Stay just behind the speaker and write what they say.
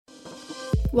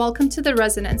Welcome to The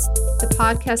Resonance, the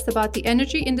podcast about the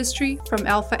energy industry from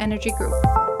Alpha Energy Group.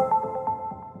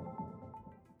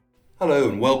 Hello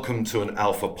and welcome to an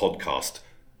Alpha podcast.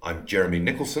 I'm Jeremy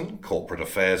Nicholson, Corporate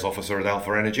Affairs Officer at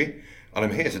Alpha Energy, and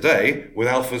I'm here today with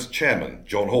Alpha's Chairman,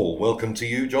 John Hall. Welcome to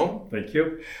you, John. Thank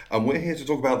you. And we're here to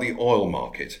talk about the oil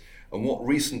market and what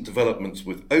recent developments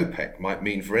with OPEC might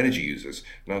mean for energy users.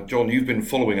 Now, John, you've been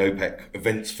following OPEC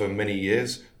events for many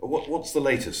years. What's the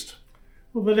latest?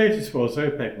 Well, the latest was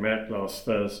OPEC met last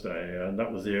Thursday, and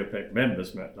that was the OPEC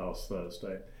members met last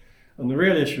Thursday. And the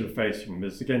real issue facing them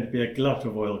is there's going to be a glut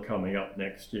of oil coming up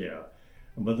next year.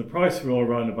 And with the price of oil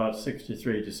around about $63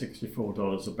 to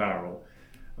 $64 a barrel,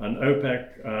 and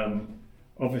OPEC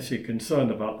obviously concerned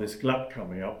about this glut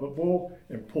coming up, but more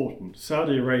important,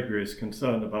 Saudi Arabia is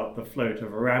concerned about the float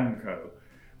of Aramco,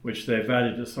 which they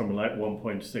valued at something like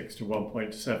 $1.6 to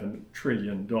 $1.7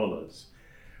 trillion.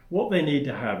 What they need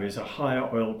to have is a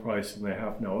higher oil price than they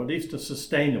have now, or at least a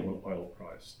sustainable oil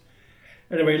price.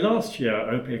 Anyway, last year,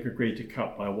 OPEC agreed to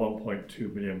cut by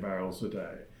 1.2 million barrels a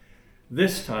day.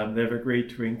 This time, they've agreed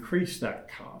to increase that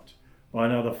cut by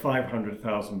another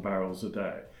 500,000 barrels a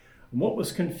day. And what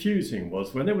was confusing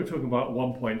was when they were talking about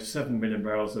 1.7 million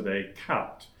barrels a day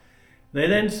cut, they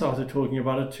then started talking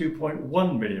about a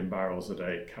 2.1 million barrels a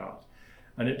day cut.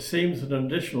 And it seems that an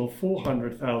additional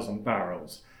 400,000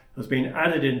 barrels has been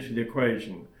added into the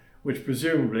equation, which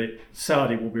presumably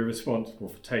Saudi will be responsible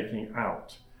for taking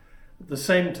out. At the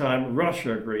same time,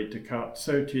 Russia agreed to cut,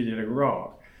 so too did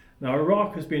Iraq. Now,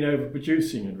 Iraq has been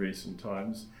overproducing in recent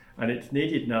times, and it's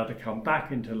needed now to come back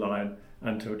into line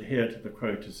and to adhere to the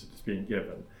quotas that it's been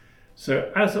given. So,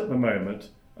 as at the moment,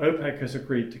 OPEC has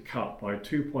agreed to cut by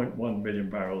 2.1 million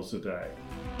barrels a day.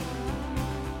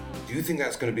 Do you think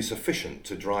that's going to be sufficient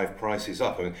to drive prices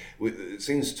up? I mean, it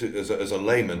seems to, as a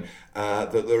layman,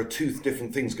 that there are two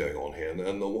different things going on here. And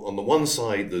on the one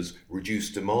side, there's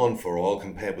reduced demand for oil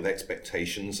compared with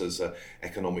expectations as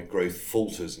economic growth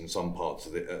falters in some parts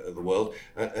of the world.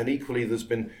 And equally, there's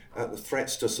been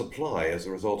threats to supply as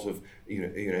a result of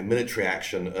military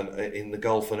action in the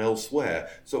Gulf and elsewhere.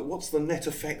 So, what's the net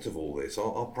effect of all this?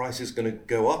 Are prices going to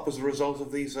go up as a result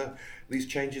of these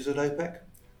changes at OPEC?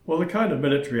 Well, the kind of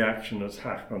military action that's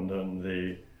happened and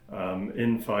the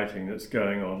infighting that's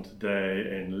going on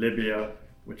today in Libya,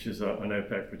 which is an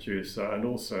OPEC producer, and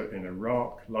also in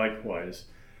Iraq, likewise,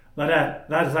 that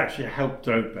has actually helped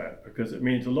OPEC because it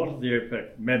means a lot of the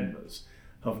OPEC members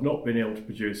have not been able to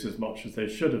produce as much as they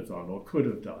should have done or could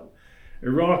have done.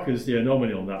 Iraq is the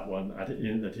anomaly on that one,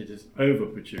 in that it is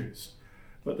overproduced.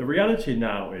 But the reality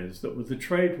now is that with the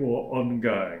trade war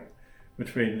ongoing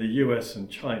between the US and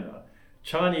China,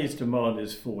 Chinese demand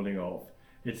is falling off.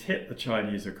 It's hit the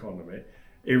Chinese economy.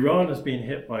 Iran has been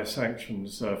hit by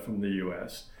sanctions from the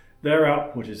US. Their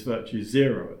output is virtually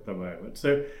zero at the moment.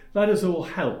 So that has all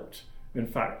helped, in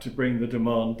fact, to bring the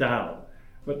demand down.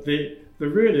 But the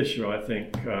real issue, I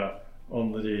think,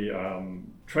 on the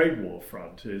trade war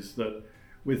front is that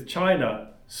with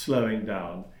China slowing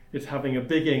down, it's having a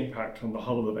big impact on the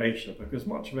whole of Asia because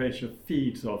much of Asia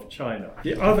feeds off China.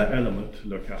 The other element to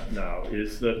look at now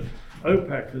is that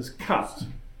OPEC has cut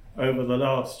over the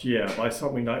last year by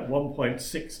something like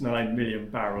 1.69 million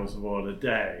barrels of oil a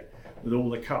day with all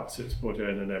the cuts it's put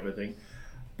in and everything.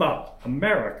 But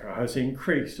America has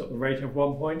increased at the rate of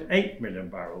 1.8 million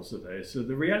barrels a day. So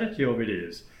the reality of it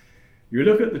is, you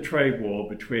look at the trade war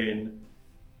between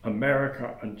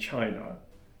America and China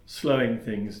slowing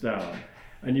things down,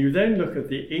 and you then look at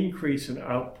the increase in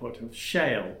output of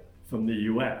shale from the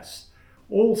US.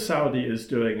 All Saudi is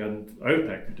doing and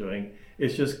OPEC are doing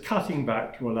is just cutting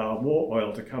back to allow more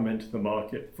oil to come into the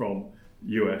market from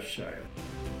US shale.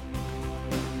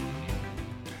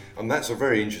 And that's a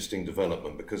very interesting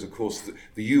development because, of course,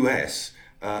 the US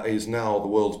is now the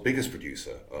world's biggest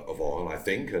producer of oil, I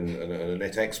think, and a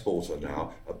net exporter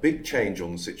now. A big change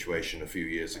on the situation a few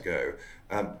years ago.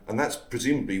 And that's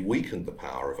presumably weakened the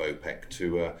power of OPEC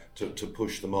to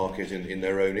push the market in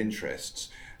their own interests.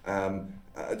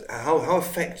 How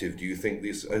effective do you think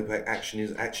this OPEC action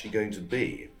is actually going to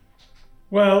be?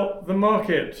 Well, the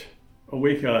market a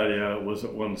week earlier was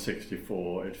at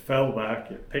 164. It fell back.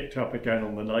 It picked up again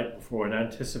on the night before in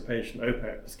anticipation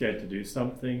OPEC was going to do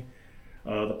something.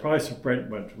 The price of Brent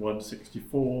went to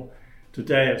 164.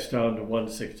 Today it's down to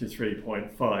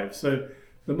 163.5. So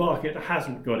the market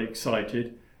hasn't got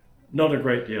excited. Not a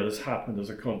great deal has happened as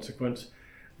a consequence.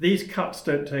 These cuts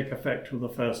don't take effect till the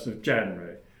 1st of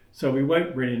January. So we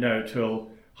won't really know till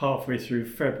halfway through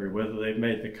February whether they've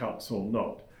made the cuts or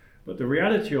not. But the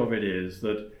reality of it is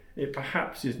that it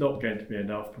perhaps is not going to be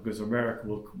enough because America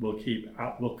will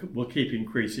keep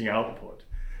increasing output.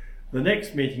 The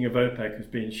next meeting of OPEC has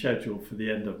been scheduled for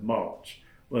the end of March,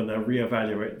 when they'll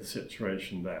reevaluate the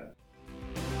situation then.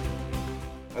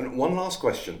 And one last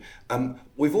question.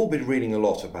 We've all been reading a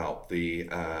lot about the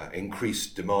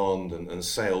increased demand and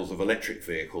sales of electric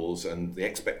vehicles and the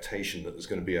expectation that there's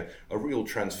going to be a real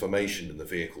transformation in the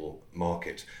vehicle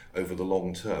market over the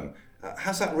long term.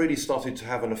 Has that really started to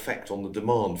have an effect on the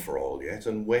demand for oil yet?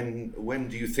 And when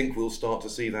do you think we'll start to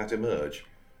see that emerge?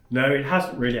 No, it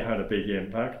hasn't really had a big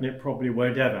impact, and it probably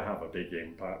won't ever have a big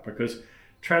impact, because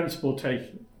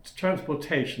transportation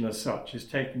as such is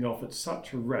taking off at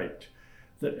such a rate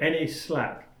that any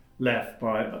slack left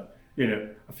by a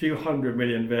few 100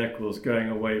 million vehicles going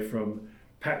away from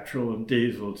petrol and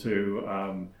diesel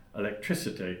to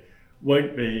electricity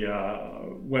won't be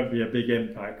a big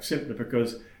impact, simply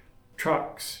because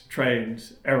trucks,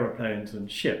 trains, aeroplanes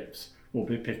and ships will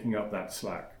be picking up that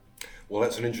slack. Well,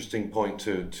 that's an interesting point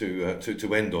to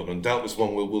end on, and doubtless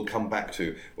one we'll come back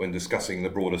to when discussing the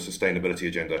broader sustainability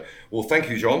agenda. Well, thank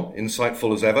you, John.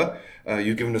 Insightful as ever.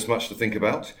 You've given us much to think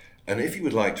about. And if you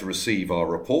would like to receive our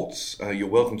reports, you're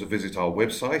welcome to visit our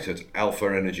website at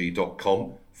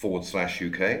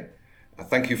alphaenergy.com/UK.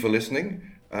 Thank you for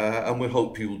listening, and we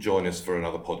hope you'll join us for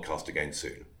another podcast again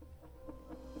soon.